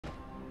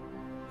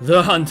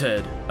The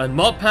Hunted, a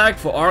mod pack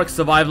for ARK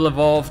Survival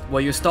Evolved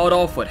where you start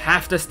off with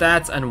half the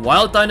stats and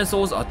wild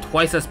dinosaurs are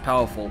twice as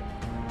powerful.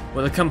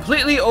 With a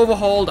completely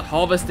overhauled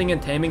harvesting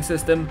and taming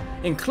system,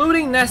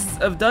 including nests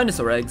of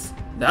dinosaur eggs,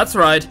 that's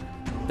right,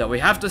 that we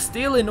have to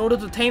steal in order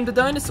to tame the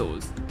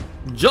dinosaurs.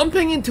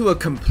 Jumping into a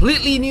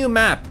completely new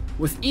map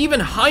with even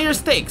higher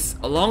stakes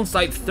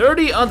alongside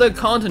 30 other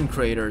content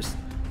creators.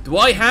 Do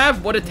I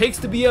have what it takes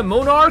to be a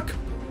monarch?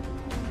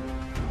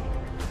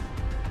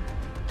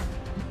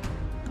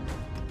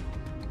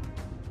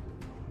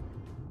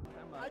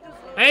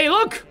 Hey,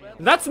 look!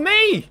 That's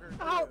me!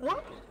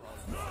 What?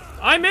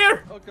 I'm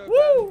here! Okay,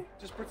 woo!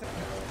 Just pretend.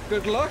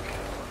 Good luck.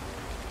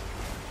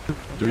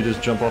 Do we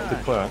just jump off the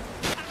cliff?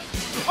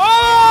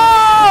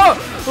 Oh!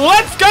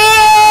 Let's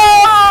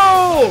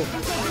go!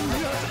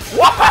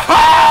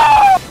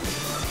 Woohoo!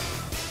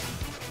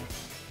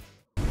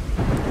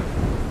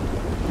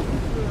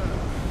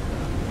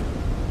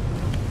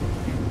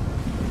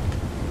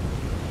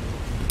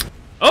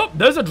 Oh,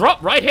 there's a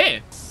drop right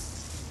here.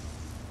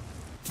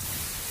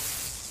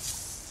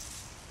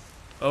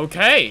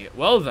 Okay,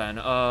 well then,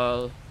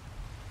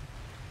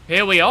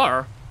 here we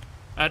are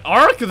at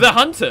ARK the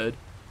Hunted.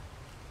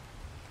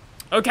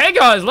 Okay,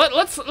 guys,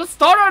 let's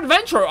start our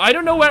adventure. I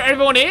don't know where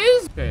everyone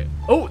is. Okay.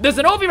 Oh, there's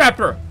an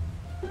Oviraptor.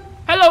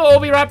 Hello,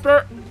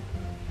 Oviraptor.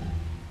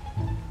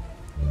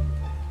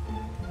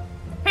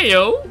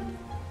 Heyo.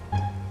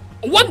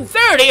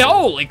 130.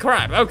 Holy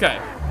crap. Okay.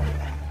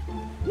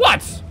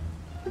 What?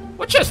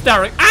 What you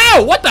staring?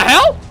 Ow! What the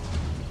hell?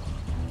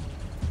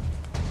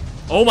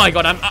 Oh my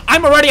god,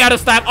 I'm already out of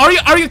stamina.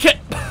 Are you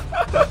kidding?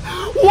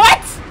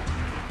 What?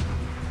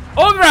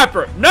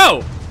 Oviraptor,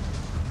 no.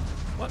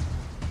 What?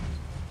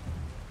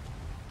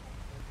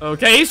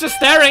 Okay, he's just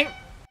staring.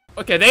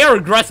 Okay, they are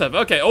aggressive.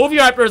 Okay,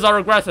 Oviraptors are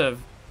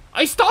aggressive.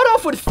 I start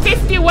off with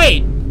 50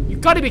 weight. You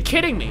gotta be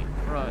kidding me.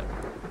 Right.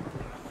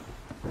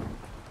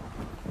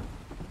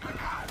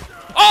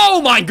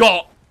 Oh my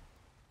god.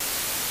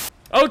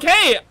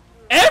 Okay,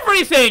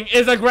 everything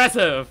is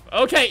aggressive.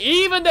 Okay,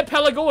 even the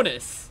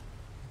Pelagonus.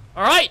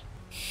 Alright,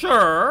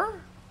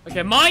 sure.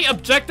 Okay, my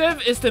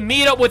objective is to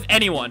meet up with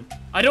anyone.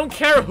 I don't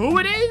care who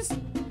it is.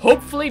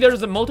 Hopefully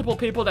there's multiple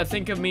people that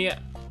think of me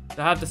that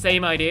have the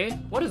same idea.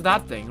 What is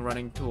that thing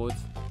running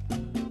towards?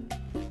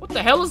 What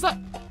the hell is that?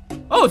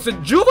 Oh, it's a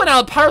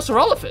juvenile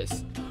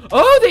Parasaurolophus.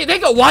 Oh, they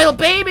got wild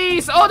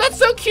babies. Oh, that's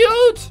so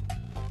cute.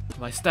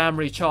 My stam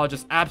recharge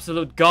is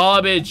absolute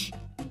garbage.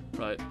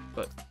 Right,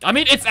 but I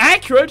mean, it's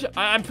accurate.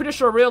 I'm pretty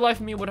sure real life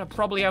me would have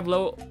probably have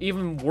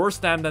even worse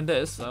stam than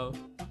this, so.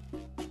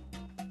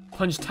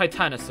 Punch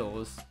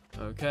Titanosaurs.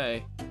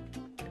 Okay.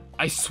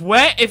 I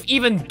swear if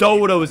even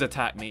dodos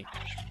attack me.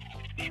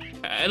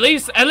 At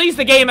least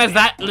the game has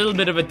that little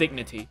bit of a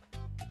dignity.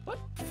 What?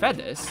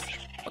 Feathers?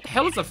 What the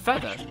hell is a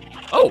feather?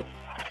 Oh!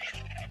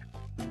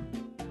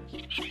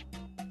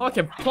 Oh, I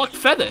can pluck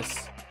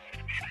feathers.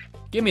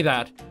 Give me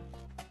that.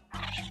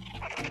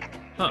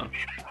 Huh.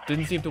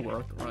 Didn't seem to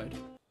work, right.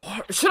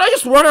 Should I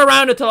just run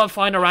around until I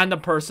find a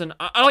random person?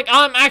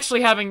 I'm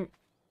actually having...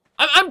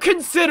 I'm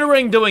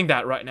considering doing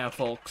that right now,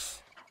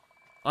 folks.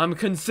 I'm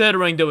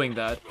considering doing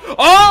that.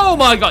 Oh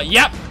my god,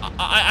 yep.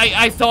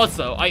 I thought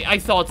so. I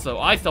thought so.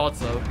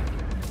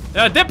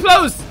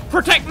 Diplos,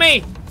 protect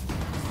me.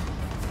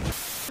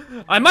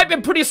 I might be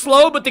pretty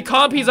slow, but the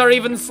compies are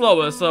even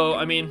slower, so,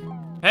 I mean,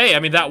 hey,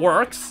 that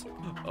works.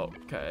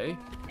 Okay.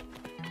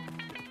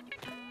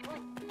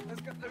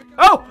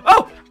 Oh,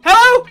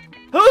 hello?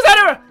 Who's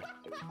that?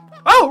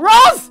 Oh,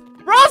 Roz!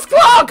 Roz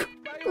Clark!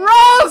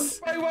 Roz!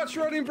 Baywatch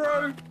running,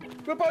 bro.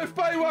 We're both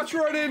Baywatch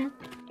running.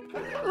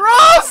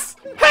 Ross!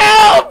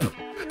 Help!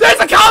 There's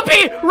a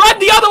compy! Run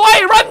the other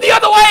way! Run the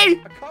other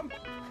way! A comp?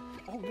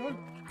 Oh no.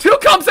 2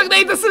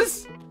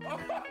 compsignatuses!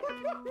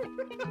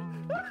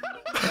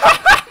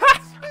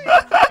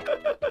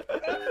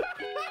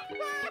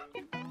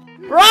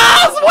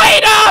 Ross,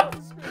 wait up!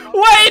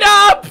 Wait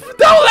up!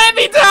 Don't let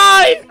me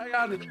die! Hang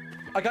on.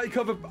 I got you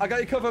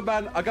covered,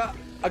 man. I got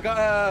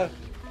a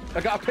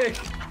pick.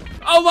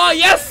 Oh my,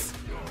 yes!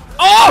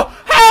 Oh!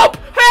 Help!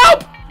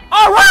 Help!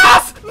 Oh,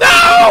 Ross!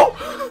 No!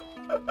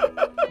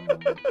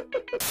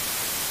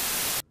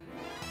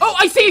 Oh,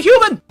 I see a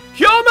human!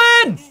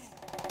 Human!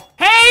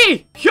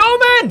 Hey!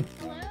 Human!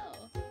 Hello.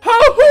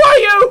 Oh, who are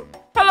you?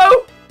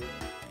 Hello?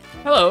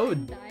 Hello?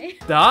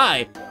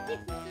 Die.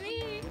 It's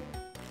me.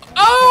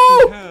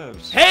 Oh!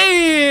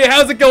 Hey!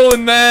 How's it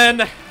going,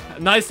 man?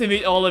 Nice to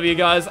meet all of you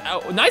guys.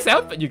 Oh, nice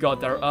outfit you got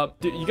there.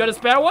 You got a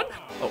spare one?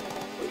 Oh,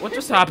 what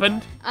just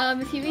happened?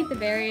 If you eat the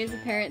berries,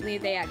 apparently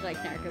they act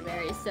like narco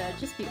berries, so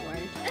just be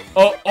warned.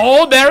 Oh,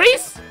 all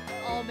berries?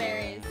 All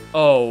berries.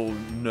 Oh,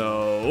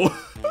 no.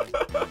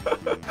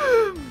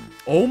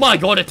 Oh my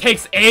god, it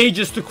takes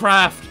ages to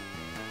craft.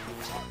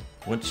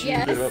 Once you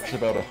get up to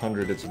about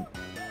 100, it's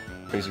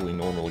basically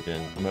normal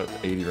again. I'm at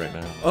 80 right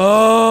now.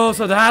 Oh,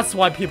 so that's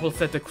why people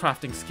said the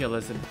crafting skill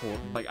is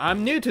important. Like,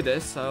 I'm new to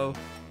this, so...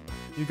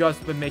 You guys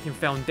have been making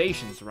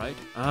foundations, right?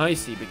 I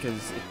see,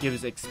 because it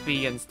gives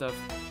XP and stuff.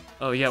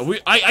 Oh yeah,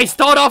 I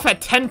start off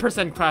at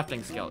 10%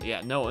 crafting skill.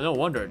 Yeah, no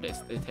wonder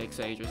it takes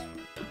ages.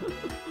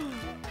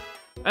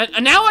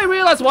 and now I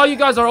realize why you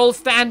guys are all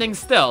standing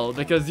still,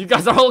 because you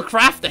guys are all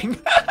crafting.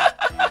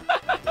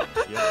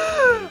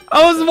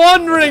 I was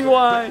wondering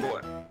why.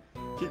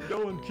 Keep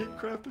going, keep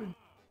crafting.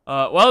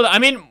 Well, I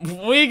mean,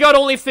 we got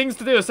only things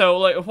to do, so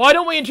like, why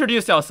don't we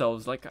introduce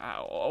ourselves? Like,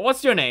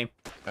 what's your name?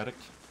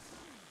 Addict.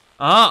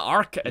 Ah,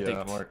 ARK Addict.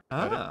 Yeah, I'm ARK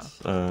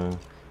Addict.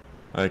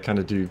 I kind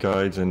of do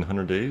guides in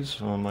 100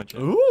 days on my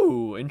channel.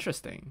 Ooh,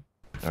 interesting.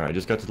 Alright,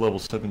 just got to level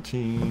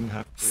 17.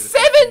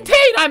 17!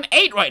 I'm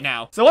 8 right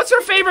now. So what's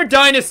your favorite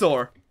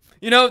dinosaur?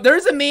 You know,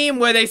 there's a meme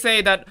where they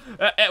say that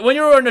when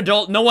you're an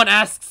adult, no one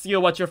asks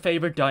you what your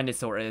favorite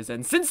dinosaur is.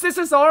 And since this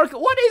is ARK,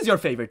 what is your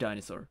favorite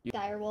dinosaur?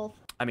 Direwolf.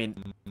 I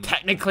mean,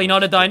 technically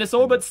not a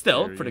dinosaur, but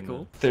still pretty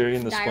cool.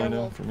 Therian the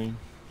Spino for me.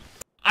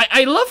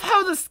 I love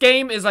how this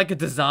game is like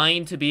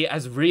designed to be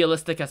as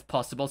realistic as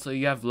possible, so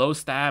you have low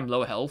stam,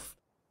 low health.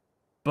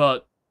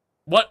 But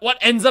what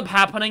ends up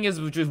happening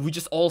is we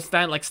just all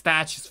stand like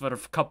statues for the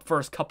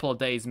first couple of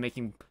days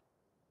making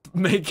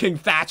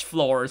thatch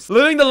floors.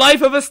 Living the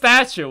life of a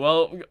statue.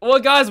 Well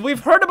guys,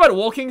 we've heard about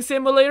walking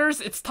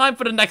simulators. It's time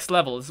for the next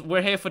levels.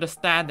 We're here for the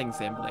standing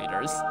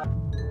simulators.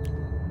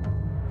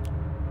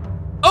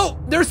 Oh,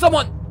 there's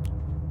someone.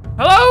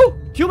 Hello?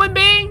 Human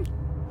being?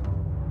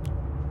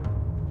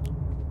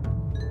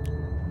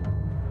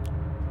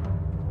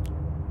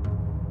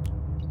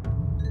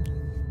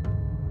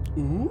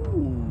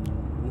 Ooh.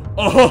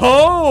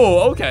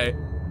 Oh, okay.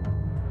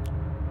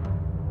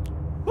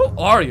 Who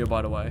are you,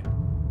 by the way?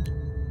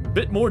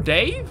 Bit more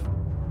Dave?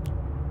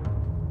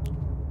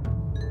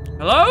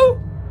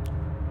 Hello?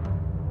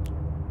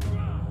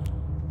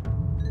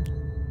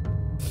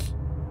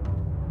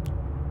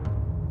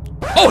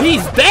 Oh,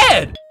 he's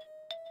dead!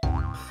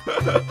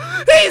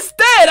 He's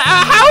dead!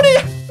 How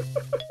did...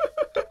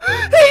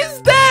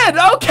 He's dead!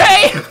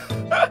 Okay!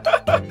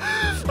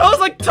 I was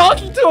like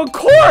talking to a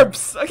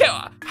corpse! Okay,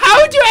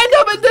 how did you end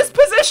up in this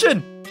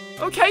position?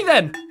 Okay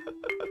then.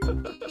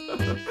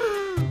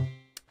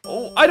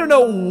 Oh, I don't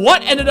know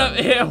what ended up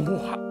here.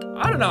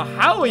 I don't know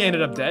how he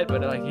ended up dead,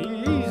 but like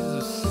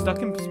he's stuck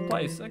in his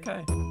place.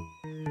 Okay.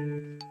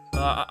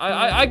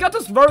 I got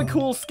this very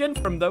cool skin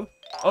from him though.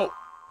 Oh.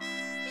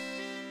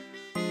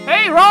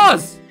 Hey,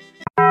 Ross!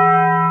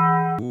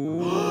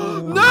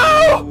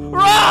 No!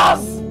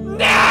 Ross!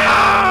 No!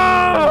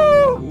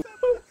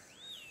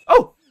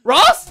 Oh,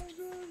 Ross?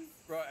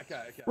 Right,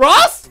 okay.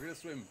 Ross? We're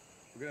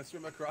gonna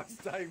swim across.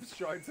 Dave's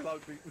trying to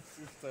like beat the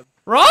system.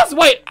 Ross?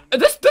 Wait,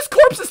 this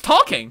corpse is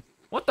talking.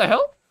 What the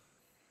hell?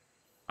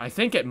 I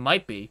think it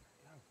might be.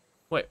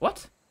 Wait,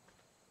 what?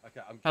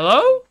 Okay,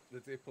 Hello? The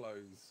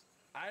Diplos.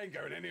 I ain't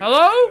going anywhere.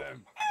 Hello?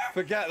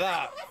 Forget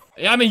that.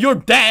 Yeah, I mean, you're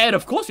dead.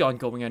 Of course you aren't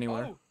going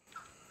anywhere. Oh.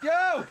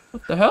 Yo!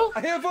 What the hell?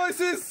 I hear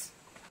voices.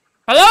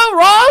 Hello,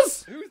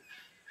 Ross? Who's?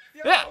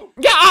 Yo!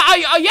 Yeah,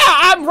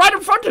 I'm right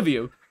in front of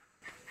you.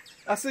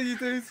 I see you,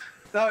 dudes.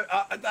 No,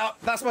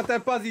 that's my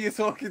dead buddy you're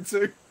talking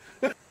to.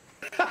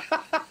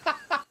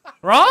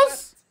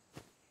 Ross?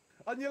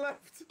 On your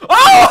left.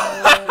 Oh!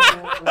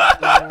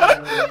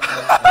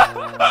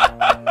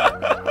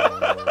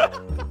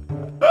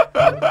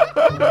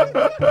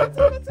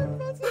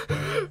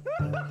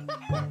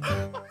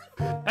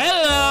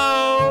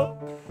 Hello.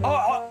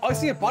 Oh, I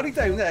see a body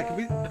down there. Can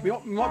we might be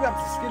able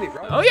to skin it,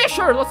 right? Oh yeah,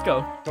 sure. Let's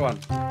go. Go on.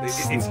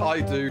 It's high,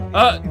 dude.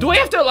 Do I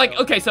have to like?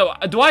 Okay, so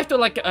do I have to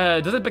like?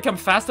 Does it become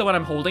faster when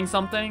I'm holding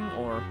something,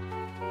 or?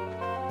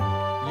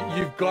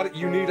 You've got it.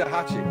 You need a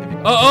hatchet.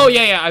 Oh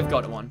yeah, I've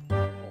got one.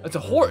 It's a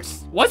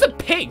horse. Why is it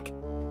pink?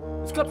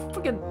 It's got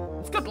freaking.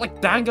 It's got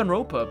like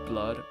Danganronpa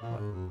blood.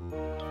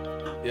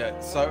 Yeah.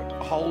 So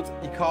hold.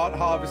 You can't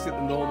harvest it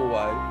the normal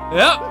way.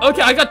 Yeah.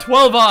 Okay, I got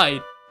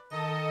 12-eyed.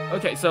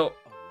 Okay, so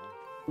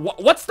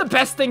what's the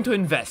best thing to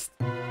invest?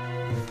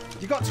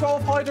 You got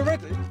 12 hide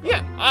already?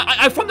 Yeah,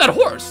 I from that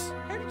horse.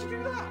 How did you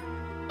do that?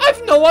 I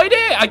have no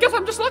idea. I guess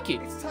I'm just lucky.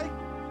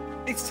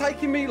 It's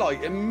taking me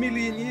like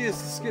 1,000,000 years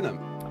to skin them.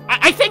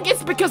 I think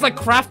it's because like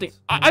crafting.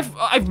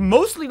 I've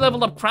mostly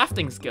leveled up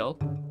crafting skill.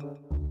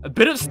 A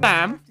bit of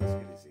spam.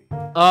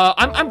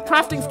 I'm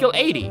crafting skill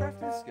 80.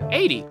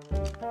 80.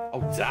 Oh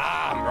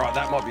damn! Right,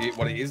 that might be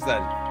what it is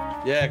then.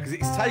 Yeah, because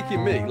it's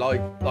taking me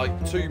like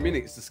 2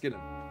 minutes to skin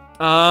them.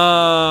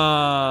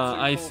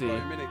 I see.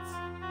 Minutes.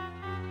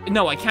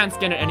 No, I can't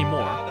skin it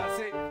anymore. That's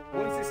it.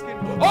 Once it's skinned.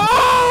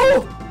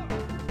 Oh!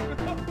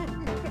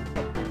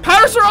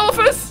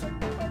 Parasaurolophus!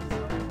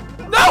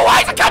 No,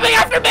 why is it coming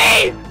after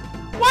me?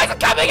 Why is it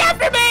coming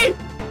after me?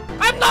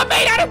 I'm not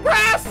made out of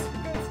grass!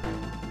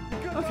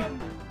 Okay.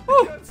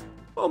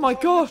 Oh my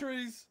god.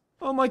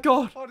 Oh my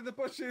god. Hide in the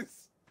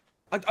bushes.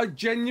 I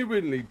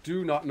genuinely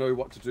do not know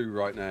what to do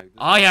right now.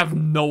 I have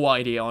no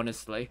idea,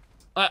 honestly.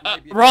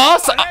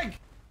 Ross?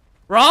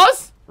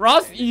 Ross,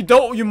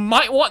 you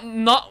might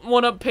not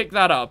want to pick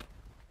that up.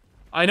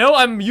 I know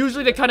I'm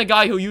usually the kind of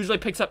guy who usually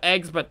picks up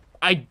eggs, but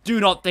I do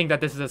not think that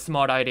this is a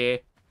smart idea.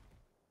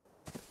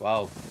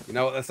 Well, you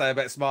know what they say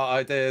about smart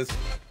ideas.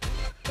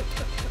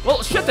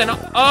 Well, shit then.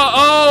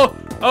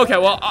 Okay,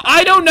 well,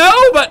 I don't know,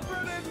 but...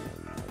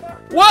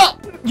 Well,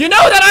 you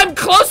know that I'm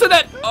close to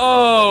that...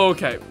 Oh,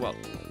 okay, well...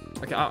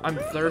 Okay, I'm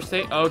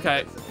thirsty.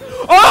 Okay.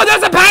 Oh,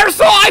 there's a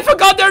parasol! I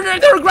forgot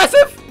they're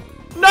aggressive!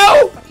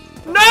 No!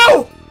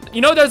 No!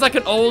 You know there's like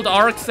an old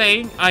ARK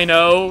saying, I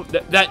know,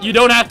 that you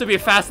don't have to be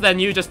faster than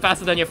you, just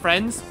faster than your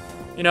friends.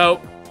 You know,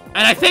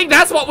 and I think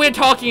that's what we're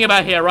talking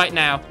about here right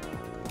now.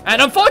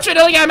 And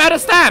unfortunately, I'm out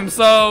of stamps,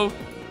 so...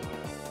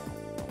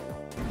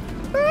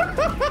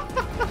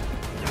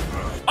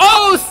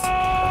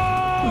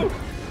 Oh!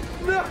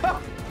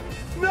 No!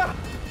 No!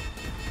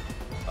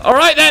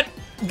 Alright then.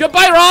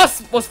 Goodbye,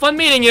 Ross. Was fun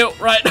meeting you.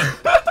 Right.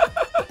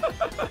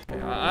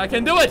 I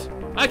can do it.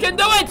 I can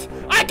do it.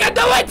 I can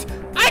do it.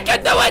 I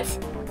can do it.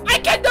 I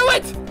can do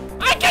it.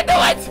 I can do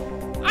it.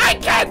 I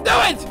can do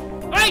it.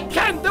 I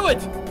can do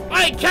it.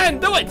 I can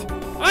do it.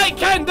 I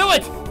can do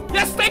it.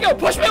 Yes, Stingo,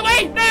 push me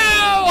away.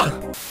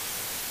 No.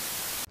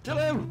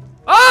 Hello.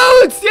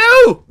 Oh, it's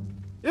you.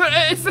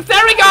 It's the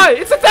fairy guy.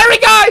 It's the fairy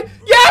guy.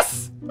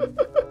 Yes.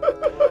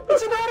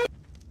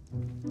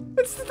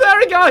 It's the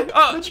fairy guy.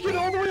 How'd you get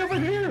all the way over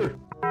here?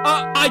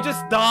 I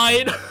just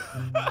died.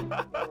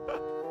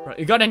 Right,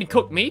 you got any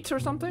cooked meat or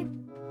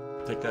something?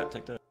 Take that,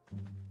 take that.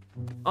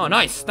 Oh,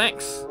 nice,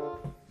 thanks.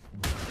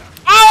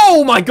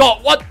 Oh my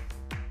god, what?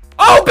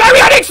 Oh,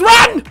 Baryonyx,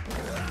 run!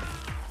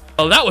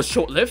 Oh, that was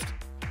short-lived.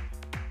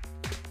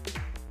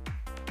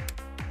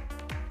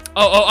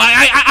 Oh,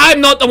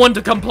 I'm not the one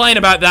to complain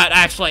about that,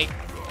 actually.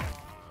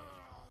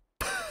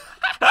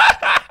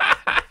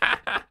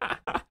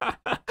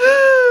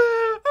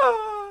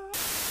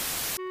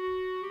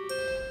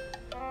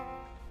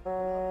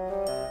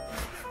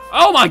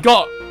 Oh my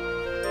god!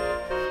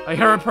 I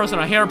hear a person,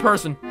 I hear a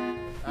person.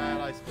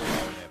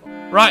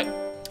 Right.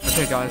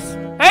 Okay, guys.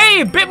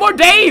 Hey, a bit more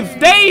Dave!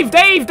 Dave!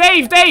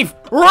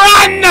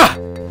 Run!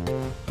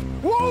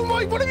 Whoa,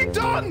 Mike, what have you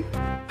done?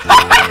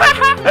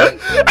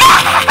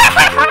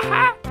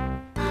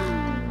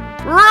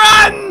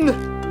 Run!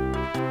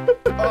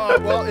 Oh,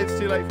 well, it's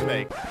too late for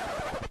me.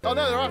 Oh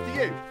no, they're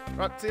after you.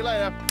 Right, see you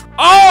later.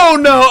 Oh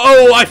no!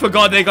 Oh, I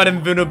forgot they got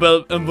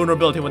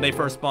invulnerability when they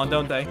first spawned,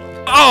 don't they?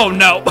 Oh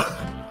no!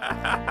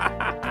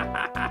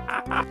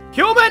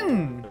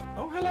 Human!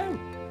 Oh, hello.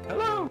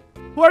 Hello.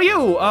 Who are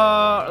you?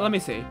 Let me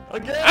see.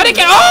 Again.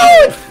 Anakin!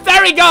 Oh, it's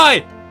fairy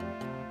guy!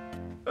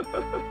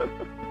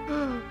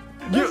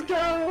 Let's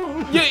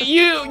go.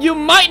 You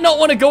might not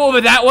want to go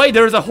over that way.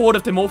 There's a horde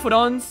of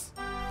Dimorphodons.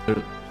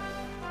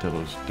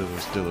 Dillos.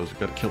 We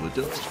gotta kill the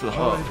Dillos for the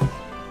hide.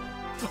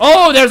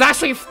 Oh, there's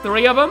actually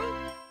 3 of them.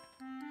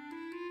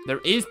 There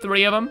is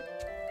 3 of them.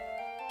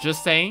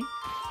 Just saying.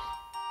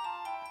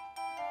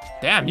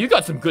 Damn, you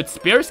got some good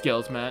spear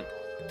skills, man.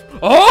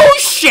 Oh,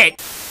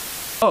 shit!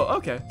 Oh,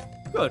 okay.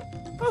 Good.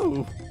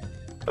 Oh.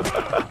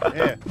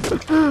 Here.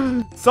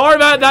 Sorry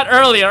about that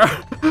earlier.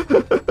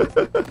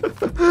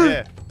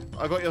 Here.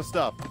 I got your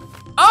stuff.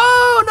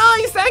 Oh,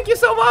 nice! Thank you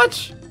so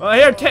much! Well,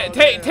 here,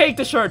 take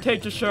the shirt,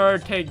 take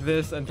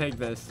this, and take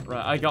this.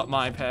 Right, I got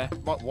my pair.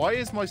 Why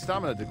is my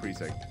stamina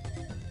decreasing?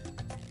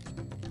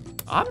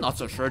 I'm not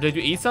so sure. Did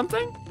you eat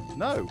something?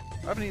 No,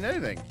 I haven't eaten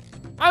anything.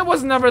 I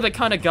was never the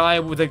kind of guy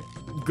with a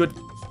good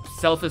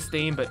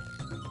self-esteem, but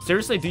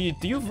seriously,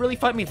 do you really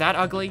find me that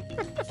ugly?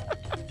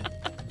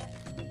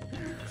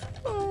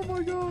 Oh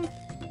my god.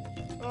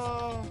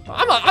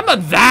 I'm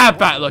not that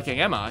bad looking,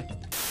 am I?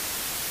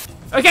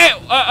 Okay,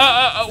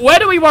 where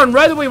do we run?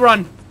 Where do we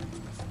run?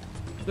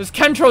 There's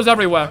chemtrails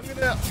everywhere.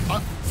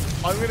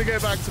 I'm gonna go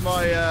back to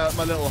my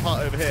my little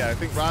hut over here. I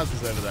think Raz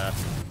is over there.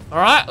 All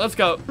right, let's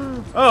go.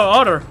 Oh,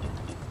 Otter.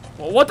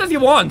 Well, what does he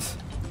want?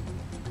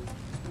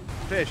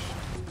 Fish.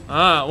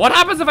 What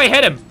happens if I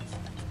hit him?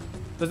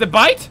 Does it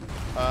bite?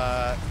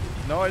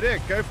 No idea.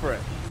 Go for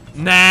it.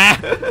 Nah.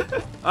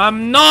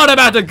 I'm not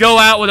about to go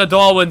out with a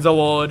Darwin's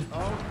Award.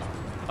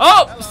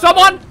 Oh, hello.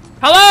 Someone!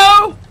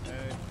 Hello!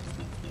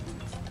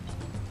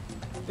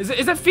 Hey.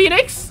 Is it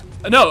Phoenix?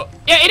 No.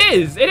 Yeah, it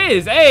is. It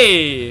is.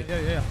 Hey.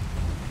 Yeah.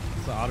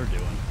 What's the Otter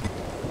doing?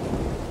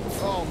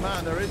 Oh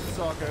man, there is a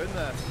Sarko in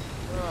there.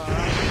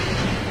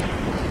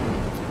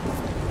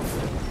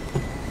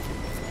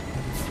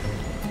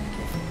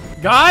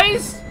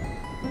 Guys?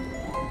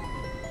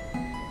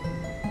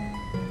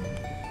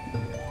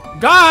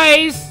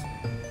 Guys?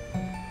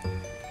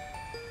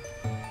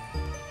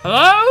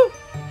 Hello?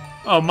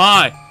 Oh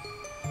my.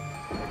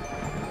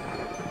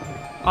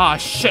 Aw,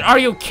 shit, are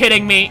you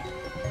kidding me?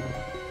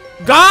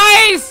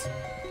 Guys?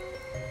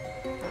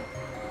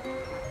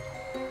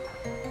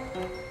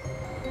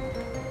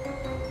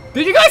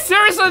 Did you guys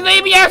seriously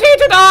leave me out here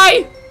to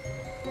die?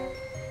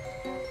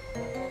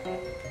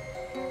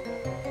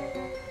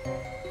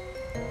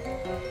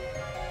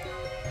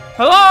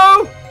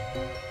 Hello?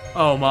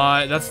 Oh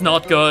my, that's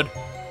not good.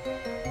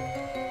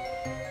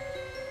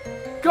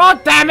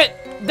 God damn it!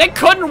 They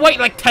couldn't wait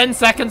like 10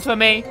 seconds for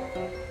me.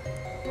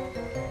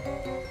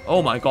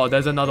 Oh my god,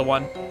 there's another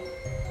one.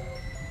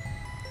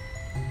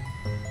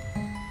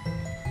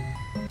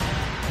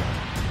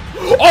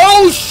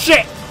 Oh